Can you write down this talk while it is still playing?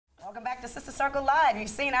Welcome back to Sister Circle Live. You've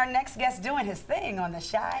seen our next guest doing his thing on The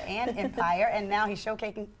Chi and Empire, and now he's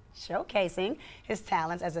showcasing his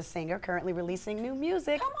talents as a singer, currently releasing new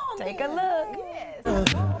music. Come on, Take man. a look.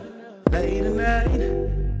 Yes. Late at night,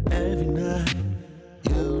 every night,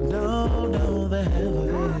 you don't know the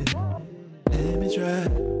heaven. Let me try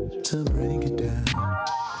to break it down.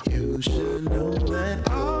 You should know that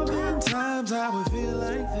oftentimes I would feel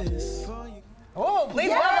like this for you. Oh, please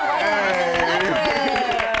welcome.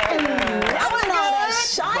 That was good.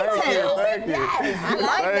 Chi-town. Thank you. Yes, I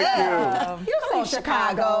like that. You're from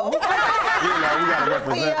Chicago. You know, we gotta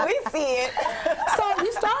represent. We see it. So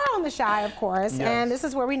you started on The Chi, of course, Yes. and this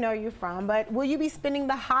is where we know you from. But will you be spending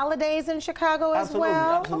the holidays in Chicago as Absolutely,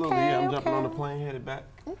 well? absolutely. Okay, Yeah, I'm okay. jumping on the plane, headed back.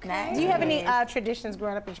 Nice. Do you have any traditions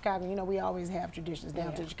growing up in Chicago? You know, we always have traditions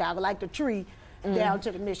down to Chicago, like the tree down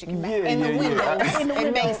to the Michigan mountain. Yeah, In the yeah, window. yeah. In the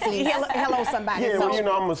window. Macy's. Hello, somebody. Yeah, So- well, you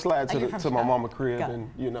know, I'm gonna slide to my mama crib, Go. and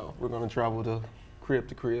you know, we're gonna travel to crib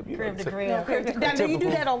to crib. You Crib know, to crib. Now, do you do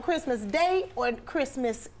that on Christmas Day or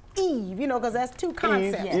Christmas Eve? You know, because that's two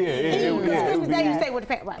concepts. Yeah, it would be. Christmas Day, you stay with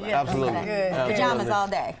the family. Right, right. Absolutely. Good. Pajamas all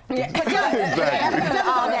day. Exactly.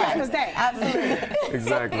 All day. Christmas Day. Absolutely.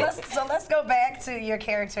 Exactly. So let's go back to your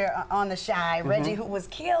character on The Chi, Reggie, who was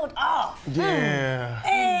killed off. Yeah.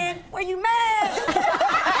 And were you mad?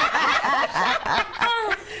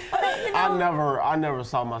 I never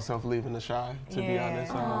saw myself leaving The Chi, to be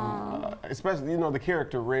honest. Especially, you know, the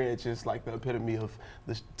character Reg is like the epitome of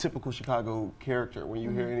the typical Chicago character when you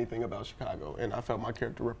hear anything about Chicago, and I felt my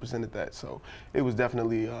character represented that. So it was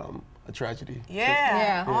definitely a tragedy.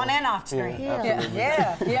 Yeah, on and off screen. Absolutely.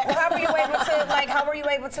 Yeah. Well, how were you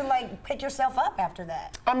able to pick yourself up after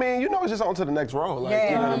that? I mean, you know, it's just on to the next role. Like,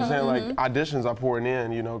 you know what I'm saying? Like, auditions are pouring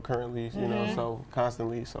in, you know, currently, you know, so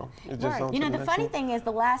constantly. So it's just on You to know, the the next funny one. thing is,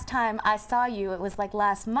 the last time I saw you, it was like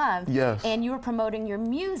last month. Yes. And you were promoting your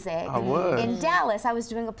music. I was. In Dallas. I was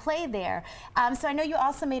doing a play there. So I know you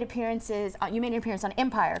also made appearances, you made an appearance on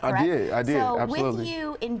Empire, correct? I did, so absolutely. with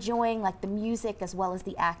you enjoying like the music as well as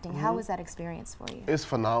the acting, how was that experience for you? It's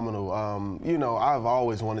phenomenal. You know, I've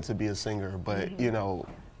always wanted to be a singer, but, you know,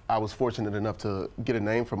 I was fortunate enough to get a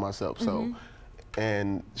name for myself. So,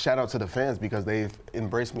 and shout out to the fans because they've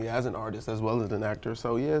embraced me as an artist as well as an actor.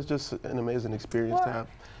 So, yeah, it's just an amazing experience to have.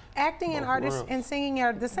 Acting and artists worlds. and singing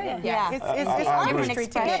are the same. Yeah. It's I agree. artistry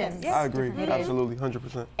together. I agree, absolutely,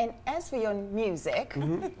 100%. And as for your music,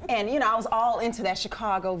 and you know, I was all into that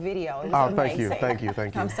Chicago video. It was Oh, amazing. thank you.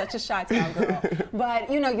 I'm such a Chi-town girl. But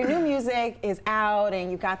you know, your new music is out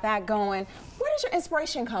and you got that going. Where does your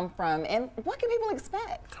inspiration come from, and what can people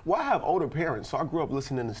expect? Well, I have older parents, so I grew up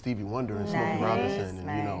listening to Stevie Wonder and Smokey Robinson,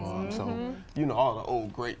 and you know, so you know all the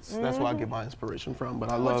old greats. That's where I get my inspiration from.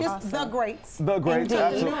 But I love Just the greats. the greats,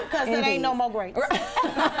 absolutely. Because there ain't no more greats.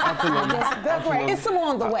 Absolutely. The greats. It's some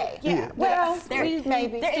on the way. Yeah. Well, They're in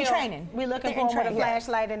training. We're looking They're in for them with a training.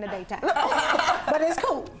 flashlight in the daytime. But it's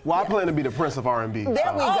cool. Well, I plan to be the Prince of R&B. There we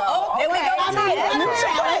go. There we go. Okay. New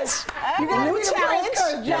challenge. You got New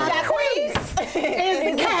challenge. Jacquees is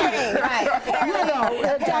the king. Right. You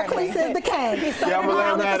know, Jacquees is the king. Yeah, I'm gonna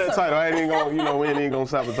let him have that title. I ain't gonna, you know, we ain't gonna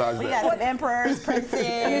sabotage We that. got some emperors, princes.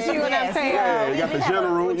 You see what I'm saying? Yeah, you got the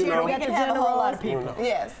general, you know. We can have a whole lot of people.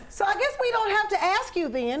 Yes. So I guess we don't have to ask you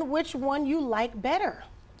then which one you like better,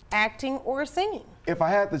 acting or singing. If I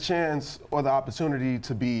had the chance or the opportunity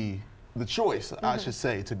to be the choice, I should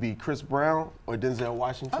say, to be Chris Brown or Denzel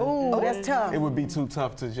Washington. Ooh, that's tough. It would be too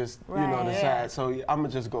tough to just, you know, Right. decide. So I'm gonna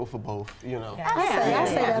just go for both, you know. I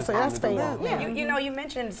say that's fair. You know, you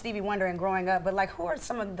mentioned Stevie Wonder and growing up, but like, who are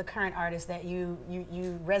some of the current artists that you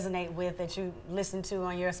resonate with, that you listen to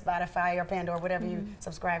on your Spotify or Pandora, whatever you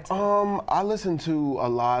subscribe to? I listen to a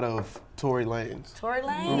lot of Tory Lanez. Tory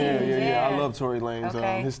Lanez. Yeah. I love Tory Lanez.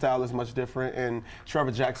 Okay. His style is much different. And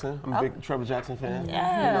Trevor Jackson. I'm a big Trevor Jackson fan.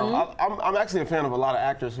 Yeah. You know, I'm actually a fan of a lot of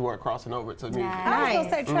actors who are crossing over to music. I was gonna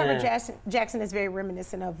say Trevor Yeah. Jackson is very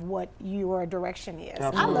reminiscent of what your direction is. I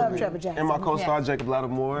Absolutely. love Trevor Jackson. And my co-star Jacob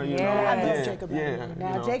Lattimore. You know, I love yeah, Jacob. Yeah.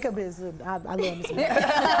 Now you know. Jacob is I love him.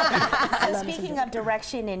 So speaking of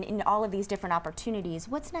direction and in all of these different opportunities,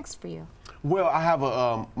 what's next for you? Well, I have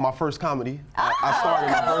my first comedy. I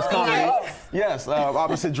started my first comedy. Yes,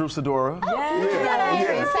 opposite Drew Sidora.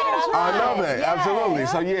 I know that, absolutely.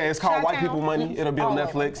 So yeah, it's called White People Money. It'll be on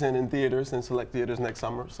Netflix and in theaters and select theaters next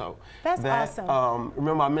summer. So That's awesome.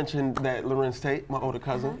 Remember I mentioned that Lorenz Tate, my older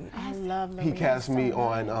cousin, I love he cast me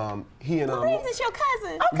on he and Lorenz is your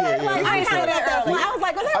cousin. yeah, I he didn't say that earlier. I was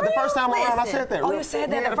like, was that the first time around, I Listen. said that. Oh, you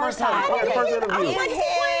said that the first time. Yeah, the first interview. I was like,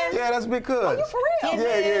 Yeah, that's big cuz. you for real?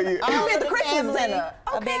 Yeah. You met the Christians in her.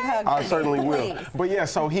 A big hug. I certainly will. Please. But yeah,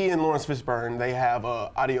 so he and Lawrence Fishburne, they have an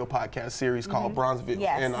audio podcast series called Bronzeville,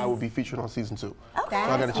 Yes. and I will be featured on season 2. Okay.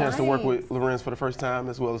 So I got a chance to work nice. with Lorenz for the first time,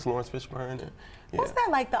 as well as Lawrence Fishburne. And, yeah. What's that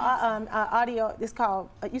like, the audio, it's called,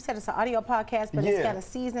 you said it's an audio podcast, but it's Yeah. got a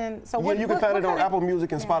season. So Yeah, you can find it on kind of- Apple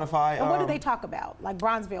Music and Spotify. And what do they talk about? Like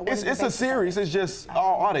Bronzeville? What is It's it a based on? series. It's just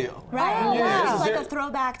all audio. Right. Yeah, It's like a a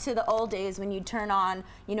throwback to the old days when you turn on,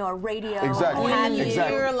 you know, a radio. Exactly. and have you-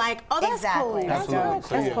 Exactly. You're like, oh, that's Exactly. cool. That's Absolutely. dope.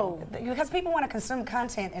 So, That's yeah. cool. Because people want to consume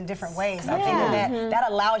content in different ways. I think that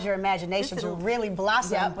allows your imagination to really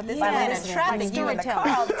blossom. But this by is listening. traffic, you in the car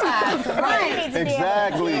storytelling. all the time. Right.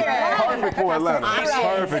 Exactly. Perfect for Atlanta.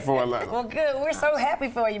 Right. Perfect for Atlanta. Well, good. We're so happy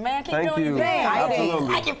for you, man. Keep Thank doing you. your thing. Absolutely.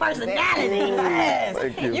 Like your personality. Yes.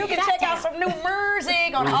 Thank you. You can check out some new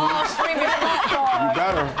music on all streaming platforms. You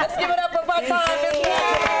better. Let's give it up for my time. Miss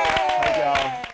Nancy.